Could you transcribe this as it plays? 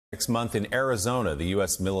Next month in Arizona, the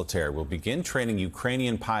U.S. military will begin training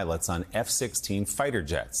Ukrainian pilots on F-16 fighter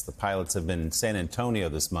jets. The pilots have been in San Antonio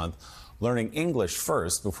this month, learning English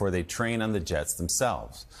first before they train on the jets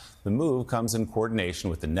themselves. The move comes in coordination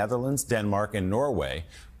with the Netherlands, Denmark and Norway,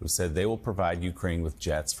 who said they will provide Ukraine with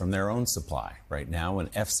jets from their own supply. Right now, an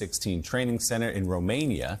F-16 training center in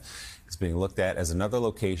Romania is being looked at as another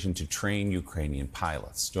location to train Ukrainian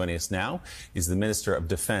pilots. Joining us now is the Minister of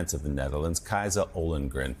Defense of the Netherlands, Kajsa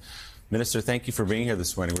Ollongren. Minister, thank you for being here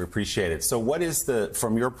this morning. We appreciate it. So what is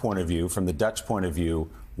from your point of view, from the Dutch point of view,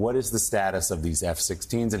 what is the status of these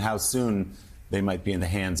F-16s and how soon they might be in the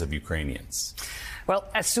hands of Ukrainians? Well,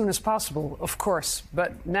 as soon as possible, of course,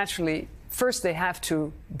 but naturally, first they have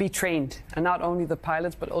to be trained, and not only the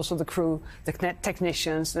pilots, but also the crew, the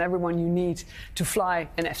technicians, and everyone you need to fly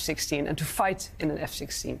an F-16 and to fight in an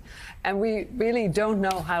F-16. And we really don't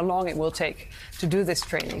know how long it will take to do this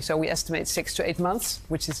training. So we estimate 6 to 8 months,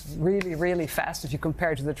 which is really, really fast if you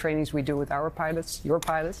compare to the trainings we do with our pilots, your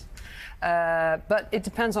pilots. But it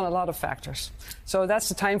depends on a lot of factors. So that's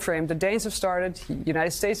the time frame. The Danes have started. The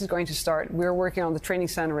United States is going to start. We're working on the training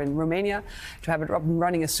center in Romania to have it up and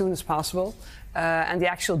running as soon as possible. And the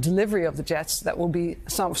actual delivery of the jets, that will be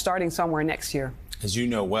starting somewhere next year. As you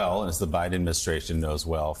know well, and as the Biden administration knows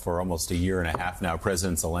well, for almost a year and a half now,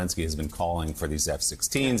 President Zelensky has been calling for these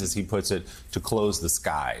F-16s, as he puts it, to close the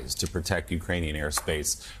skies, to protect Ukrainian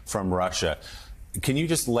airspace from Russia. Can you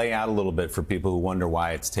just lay out a little bit for people who wonder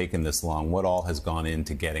why it's taken this long? What all has gone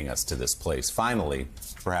into getting us to this place? Finally,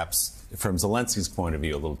 perhaps from Zelensky's point of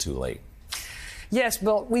view, a little too late. Yes,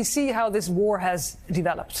 well, we see how this war has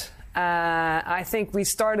developed. I think we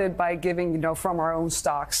started by giving, from our own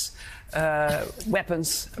stocks,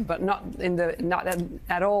 weapons, but not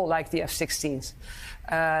at all like the F-16s.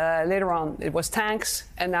 Later on, it was tanks,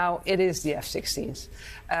 and now it is the F-16s.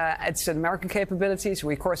 It's an American capability, so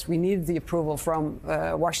of course we needed the approval from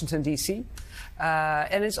Washington, D.C.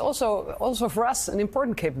 And it's also for us an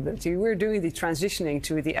important capability. We're doing the transitioning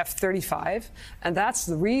to the F-35, and that's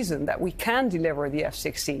the reason that we can deliver the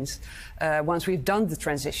F-16s once we've done the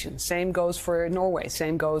transition. Same goes for Norway,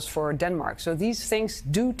 same goes for Denmark. So these things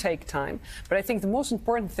do take time. But I think the most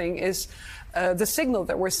important thing is the signal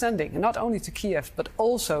that we're sending, not only to Kiev, but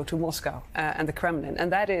also to Moscow and the Kremlin.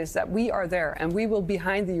 And that is that we are there and we will be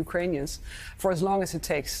behind the Ukrainians for as long as it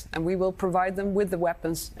takes. And we will provide them with the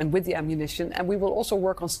weapons and with the ammunition. And we will also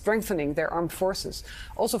work on strengthening their armed forces,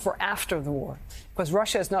 also for after the war, because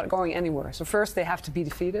Russia is not going anywhere. So first they have to be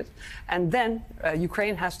defeated. And then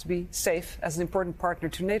Ukraine has to be safe as an important partner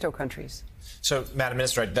to NATO countries. So, Madam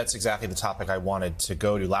Minister, that's exactly the topic I wanted to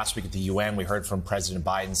go to. Last week at the UN, we heard from President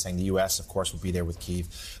Biden saying the U.S., of course, will be there with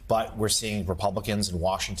Kyiv. But we're seeing Republicans in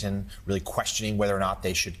Washington really questioning whether or not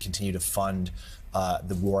they should continue to fund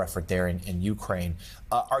the war effort there in Ukraine.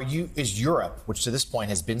 Is Europe, which to this point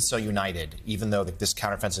has been so united, even though this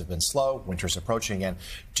counteroffensive has been slow, winter's approaching again,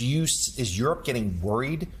 is Europe getting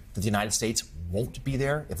worried that the United States won't be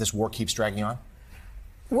there if this war keeps dragging on?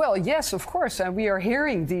 Well, yes, of course. We are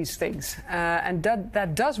hearing these things, and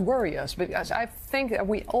that does worry us, because I think that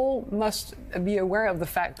we all must be aware of the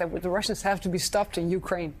fact that the Russians have to be stopped in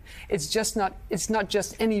Ukraine. It's not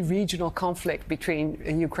just any regional conflict between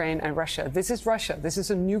Ukraine and Russia. This is Russia. This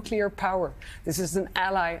is a nuclear power. This is an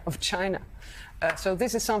ally of China. So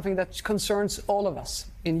this is something that concerns all of us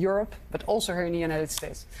in Europe, but also here in the United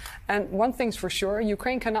States. And one thing's for sure,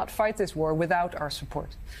 Ukraine cannot fight this war without our support.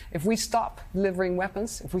 If we stop delivering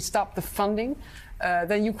weapons, if we stop the funding,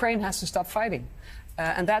 then Ukraine has to stop fighting.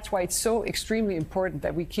 And that's why it's so extremely important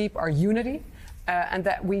that we keep our unity and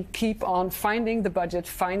that we keep on finding the budget,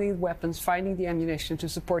 finding the weapons, finding the ammunition to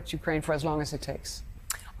support Ukraine for as long as it takes.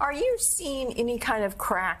 Are you seeing any kind of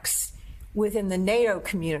cracks within the NATO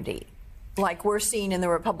community, like we're seeing in the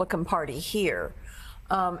Republican Party here?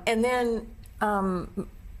 And then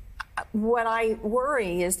what I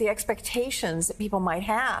worry is the expectations that people might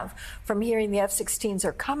have from hearing the F-16s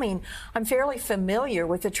are coming. I'm fairly familiar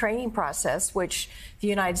with the training process, which the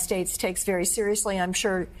United States takes very seriously. I'm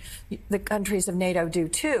sure the countries of NATO do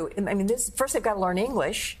too. I mean, first they've got to learn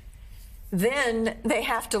English. Then they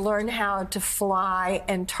have to learn how to fly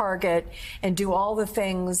and target and do all the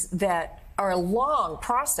things that are a long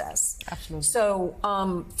process. Absolutely.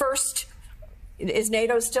 So first, is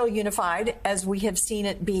NATO still unified as we have seen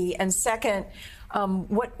it be? And second,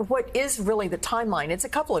 what is really the timeline? It's a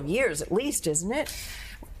couple of years at least, isn't it?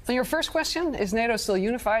 On your first question, is NATO still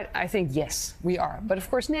unified? I think yes, we are. But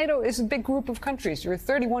of course, NATO is a big group of countries. There are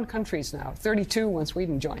 31 countries now, 32 when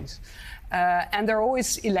Sweden joins. And there are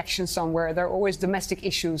always elections somewhere. There are always domestic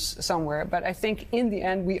issues somewhere. But I think in the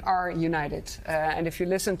end, we are united. And if you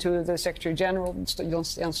listen to the Secretary General,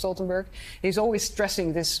 Jens Stoltenberg, he's always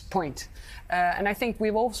stressing this point. And I think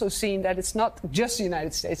we've also seen that it's not just the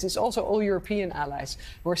United States, it's also all European allies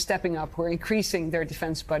who are stepping up, who are increasing their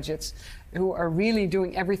defense budgets, who are really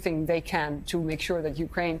doing everything they can to make sure that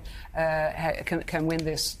Ukraine can win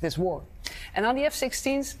this war. And on the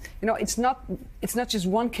F-16s, it's not just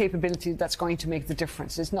one capability that's going to make the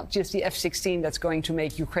difference. It's not just the F-16 that's going to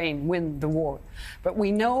make Ukraine win the war. But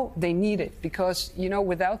we know they need it because,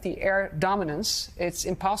 without the air dominance, it's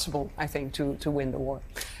impossible, I think, to win the war.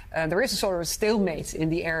 There is a sort of stalemate in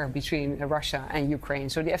the air between Russia and Ukraine.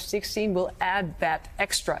 So the F-16 will add that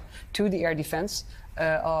extra to the air defense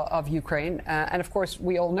of Ukraine. And of course,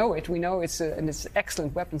 we all know it. We know it's an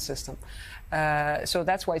excellent weapon system. So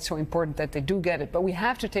that's why it's so important that they do get it. But we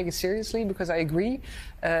have to take it seriously because I agree,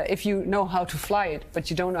 if you know how to fly it, but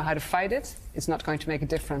you don't know how to fight it, it's not going to make a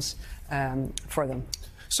difference for them.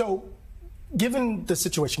 So, given the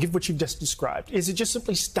situation, given what you've just described, is it just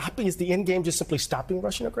simply stopping? Is the end game just simply stopping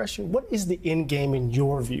Russian aggression? What is the end game in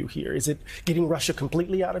your view here? Is it getting Russia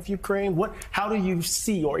completely out of Ukraine? How do you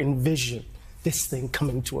see or envision this thing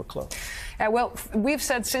coming to a close? Well, we've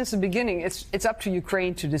said since the beginning it's up to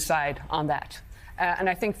Ukraine to decide on that. And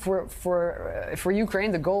I think for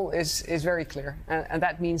Ukraine, the goal is very clear. And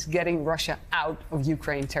that means getting Russia out of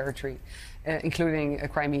Ukraine territory, including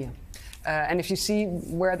Crimea. And if you see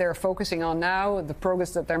where they're focusing on now, the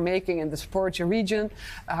progress that they're making in the Zaporizhzhia region,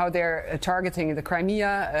 how they're targeting the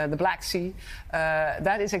Crimea, the Black Sea,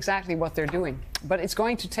 that is exactly what they're doing. But it's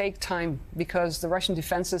going to take time because the Russian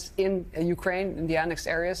defenses in Ukraine, in the annexed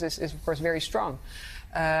areas, is of course very strong.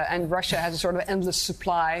 And Russia has a sort of endless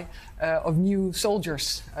supply of new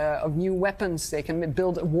soldiers, of new weapons. They can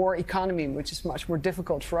build a war economy, which is much more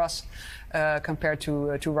difficult for us compared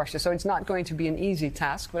to Russia. So it's not going to be an easy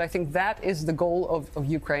task, but I think that is the goal of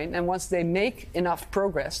Ukraine. And once they make enough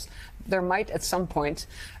progress, there might at some point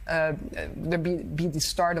there be the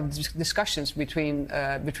start of discussions between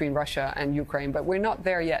Russia and Ukraine, but we're not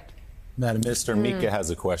there yet. Madam Minister, Mika has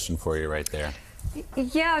a question for you right there.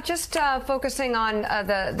 Yeah, just focusing on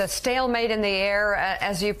the stalemate in the air,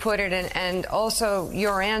 as you put it, and also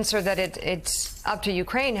your answer that it's up to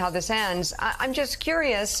Ukraine how this ends. I'm just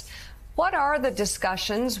curious, what are the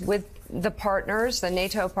discussions with the partners, the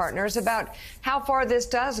NATO partners, about how far this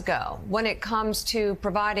does go when it comes to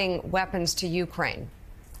providing weapons to Ukraine?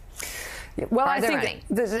 Well, I think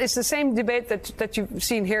it's the same debate that you've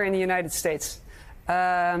seen here in the United States.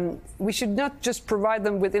 We should not just provide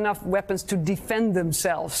them with enough weapons to defend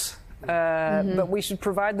themselves, but we should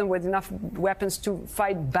provide them with enough weapons to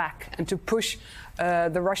fight back and to push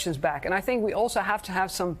the Russians back. And I think we also have to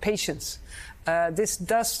have some patience.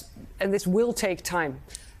 This will take time.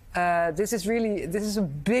 This is a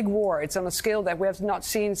big war. It's on a scale that we have not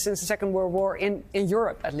seen since the Second World War in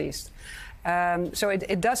Europe, at least. So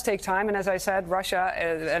it does take time, and as I said, Russia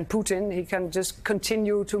and Putin, he can just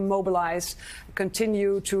continue to mobilize,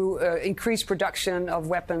 continue to increase production of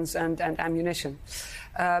weapons and ammunition.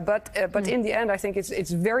 But in the end, I think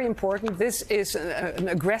it's very important. This is an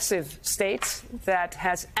aggressive state that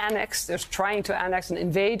has annexed, is trying to annex and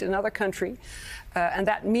invade another country. And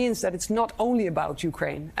that means that it's not only about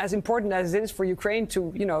Ukraine. As important as it is for Ukraine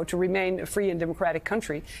to remain a free and democratic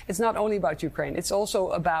country, it's not only about Ukraine. It's also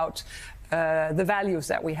about the values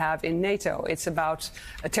that we have in NATO. It's about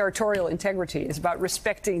territorial integrity. It's about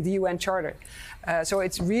respecting the UN Charter. So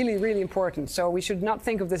it's really, really important. So we should not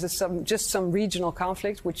think of this as just some regional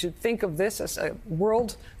conflict. We should think of this as a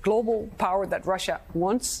world, global power that Russia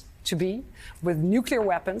wants to be, with nuclear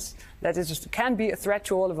weapons that can be a threat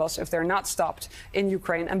to all of us if they're not stopped in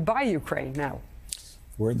Ukraine and by Ukraine now.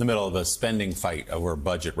 We're in the middle of a spending fight over a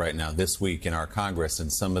budget right now this week in our Congress,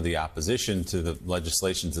 and some of the opposition to the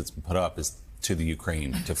legislation that's been put up is to the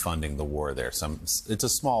Ukraine, to funding the war there. It's a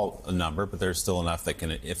small number, but there's still enough that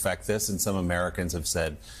can affect this, and some Americans have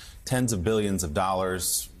said tens of billions of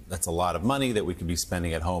dollars. That's a lot of money that we could be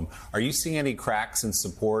spending at home. Are you seeing any cracks in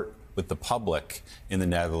support with the public in the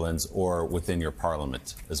Netherlands or within your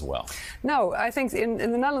parliament as well? No, I think in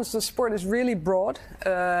the Netherlands the support is really broad.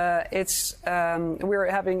 We're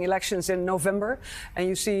having elections in November, and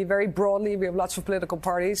you see very broadly we have lots of political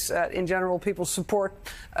parties. In general, people support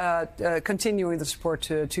continuing the support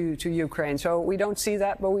to Ukraine. So we don't see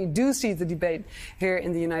that, but we do see the debate here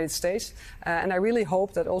in the United States. And I really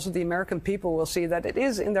hope that also the American people will see that it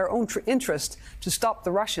is in their own interest to stop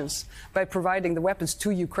the Russians by providing the weapons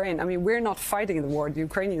to Ukraine. I mean, we're not fighting the war. The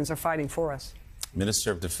Ukrainians are fighting for us.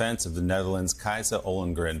 Minister of Defense of the Netherlands, Kajsa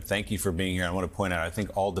Ollongren, thank you for being here. I want to point out, I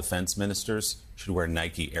think all defense ministers should wear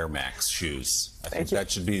Nike Air Max shoes. I think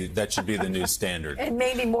that should be the new standard. And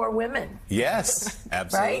maybe more women. Yes,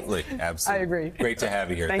 absolutely. Right? Absolutely. I agree. Great to have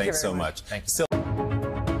you here. Thanks so much. Thank you.